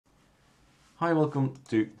Hi, welcome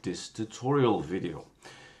to this tutorial video.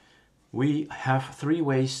 We have three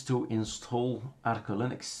ways to install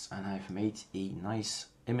ArcoLinux, and I've made a nice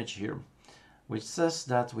image here which says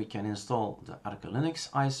that we can install the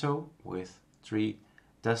ArcoLinux ISO with 3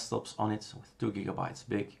 desktops on it with 2 GB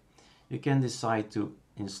big. You can decide to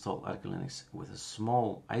install ArcoLinux with a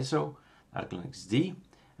small ISO, ArcolinuxD,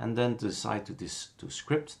 and then decide to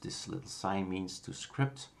script. This little sign means to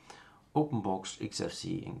script OpenBox,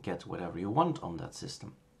 Xfce, and get whatever you want on that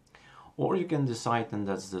system. Or you can decide, and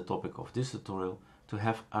that's the topic of this tutorial, to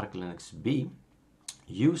have ArcolinuxB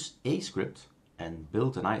use a script and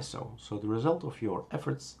build an ISO. So the result of your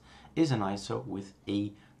efforts is an ISO with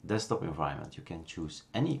a desktop environment. You can choose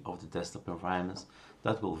any of the desktop environments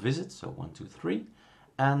that will visit, so 1, 2, 3,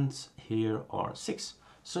 and here are 6.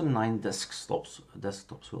 So 9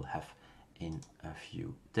 desktops will have in a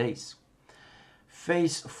few days.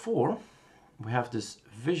 Phase 4, we have this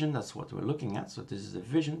vision, that's what we're looking at. So this is the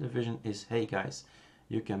vision. The vision is, hey guys,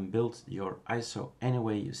 you can build your ISO any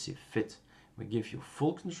way you see fit. We give you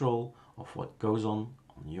full control of what goes on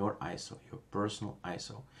your ISO, your personal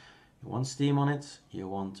ISO. You want Steam on it, you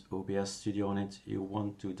want OBS Studio on it, you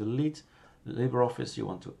want to delete LibreOffice, you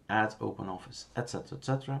want to add OpenOffice, etc,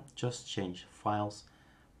 etc. Just change files,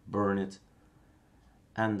 burn it,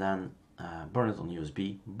 and then burn it on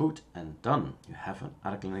USB, boot, and done. You have an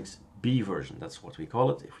ArcolinuxB version. That's what we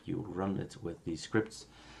call it. If you run it with these scripts,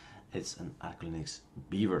 it's an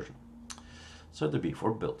ArcolinuxB version. So the B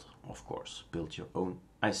for build, of course. Build your own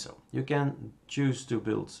ISO. You can choose to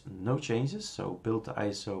build no changes, so build the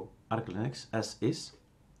ISO ArcoLinux as is,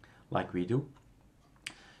 like we do.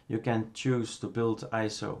 You can choose to build the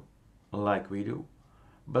ISO like we do,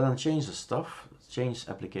 but then change the stuff, change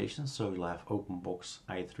applications, so you'll have OpenBox,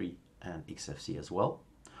 i3, and Xfce as well.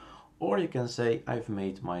 Or you can say, I've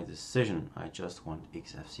made my decision. I just want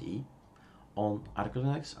Xfce on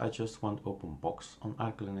ArcoLinux, I just want OpenBox on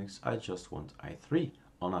ArcoLinux, I just want i3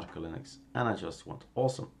 on ArcoLinux, and I just want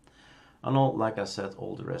awesome. And all, like I said,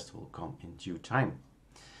 all the rest will come in due time.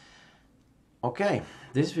 Okay,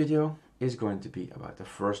 this video is going to be about the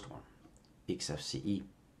first one, Xfce.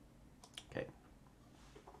 Okay.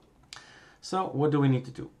 So what do we need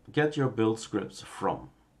to do? Get your build scripts from.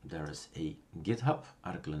 There is a GitHub,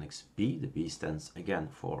 ArcolinuxB. The B stands again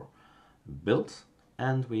for build,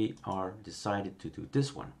 and we are decided to do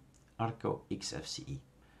this one, ArcoXfce.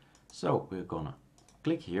 So we're gonna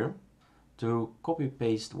click here to copy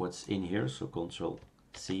paste what's in here. So Control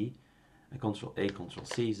C, Control A, Control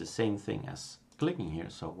C is the same thing as clicking here.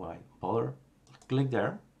 So why bother? Click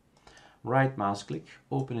there, right mouse click,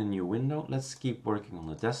 open a new window. Let's keep working on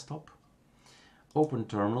the desktop. Open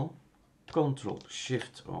terminal. Control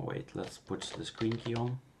Shift, oh wait, let's put the screen key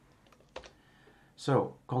on.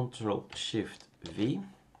 So Control Shift V,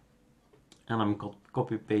 and I'm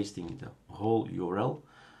copy pasting the whole URL,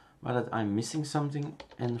 but I'm missing something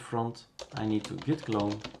in front. I need to git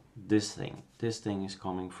clone this thing. This thing is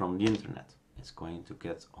coming from the internet. It's going to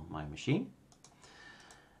get on my machine.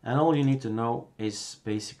 And all you need to know is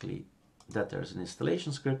basically that there's an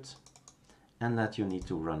installation script and that you need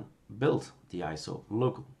to run build the ISO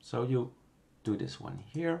local. So you do this one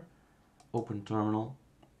here, open terminal,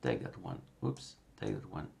 take that one, oops, take that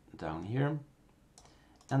one down here,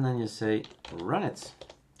 and then you say run it,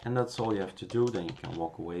 and that's all you have to do. Then you can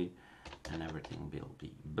walk away and everything will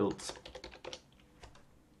be built.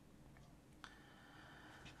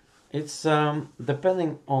 It's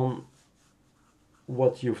depending on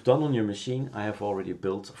what you've done on your machine. I have already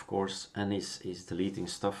built, of course, and is deleting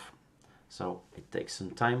stuff, so it takes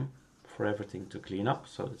some time for everything to clean up.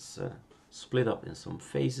 So it's split up in some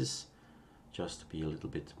phases just to be a little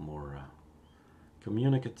bit more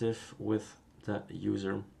communicative with the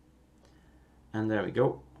user. And there we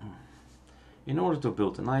go. In order to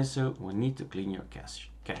build an ISO, we need to clean your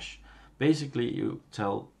cache. Basically, you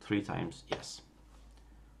tell 3 times yes.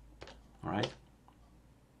 All right.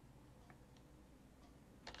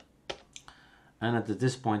 And at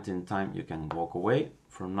this point in time, you can walk away.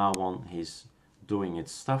 From now on, he's doing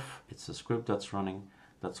its stuff. It's a script that's running.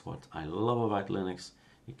 That's what I love about Linux.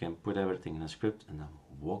 You can put everything in a script and then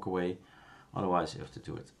walk away. Otherwise, you have to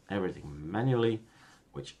do everything manually,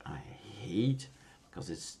 which I hate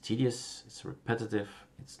because it's tedious, it's repetitive,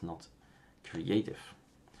 it's not creative.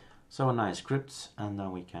 So a nice script, and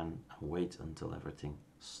then we can wait until everything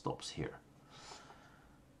stops here.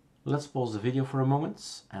 Let's pause the video for a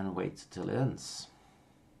moment and wait till it ends.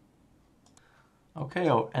 Okay,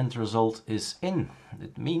 our end result is in.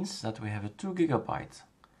 It means that we have a 2 GB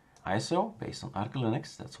ISO based on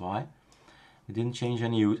ArcoLinux, that's why. We didn't change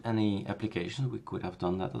any applications. We could have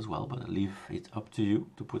done that as well, but I leave it up to you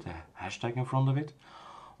to put a hashtag in front of it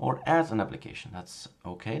or add an application. That's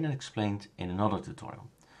okay and explained in another tutorial.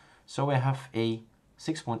 So we have a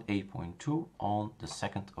 6.8.2 on the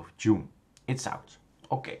 2nd of June. It's out.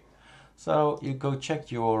 Okay, so you go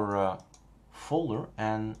check your folder,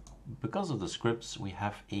 and because of the scripts we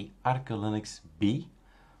have a ArcolinuxB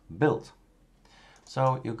build.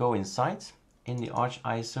 So you go inside, in the Arch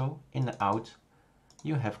ISO, in the out,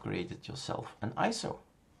 you have created yourself an ISO.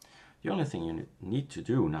 The only thing you need to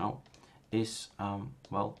do now is,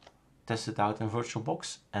 well, test it out in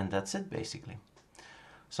VirtualBox, and that's it basically.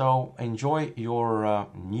 So enjoy your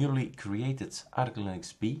newly created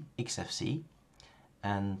ArcolinuxB Xfce,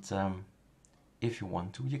 and if you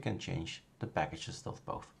want to, you can change the packages of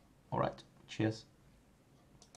both. Alright, cheers.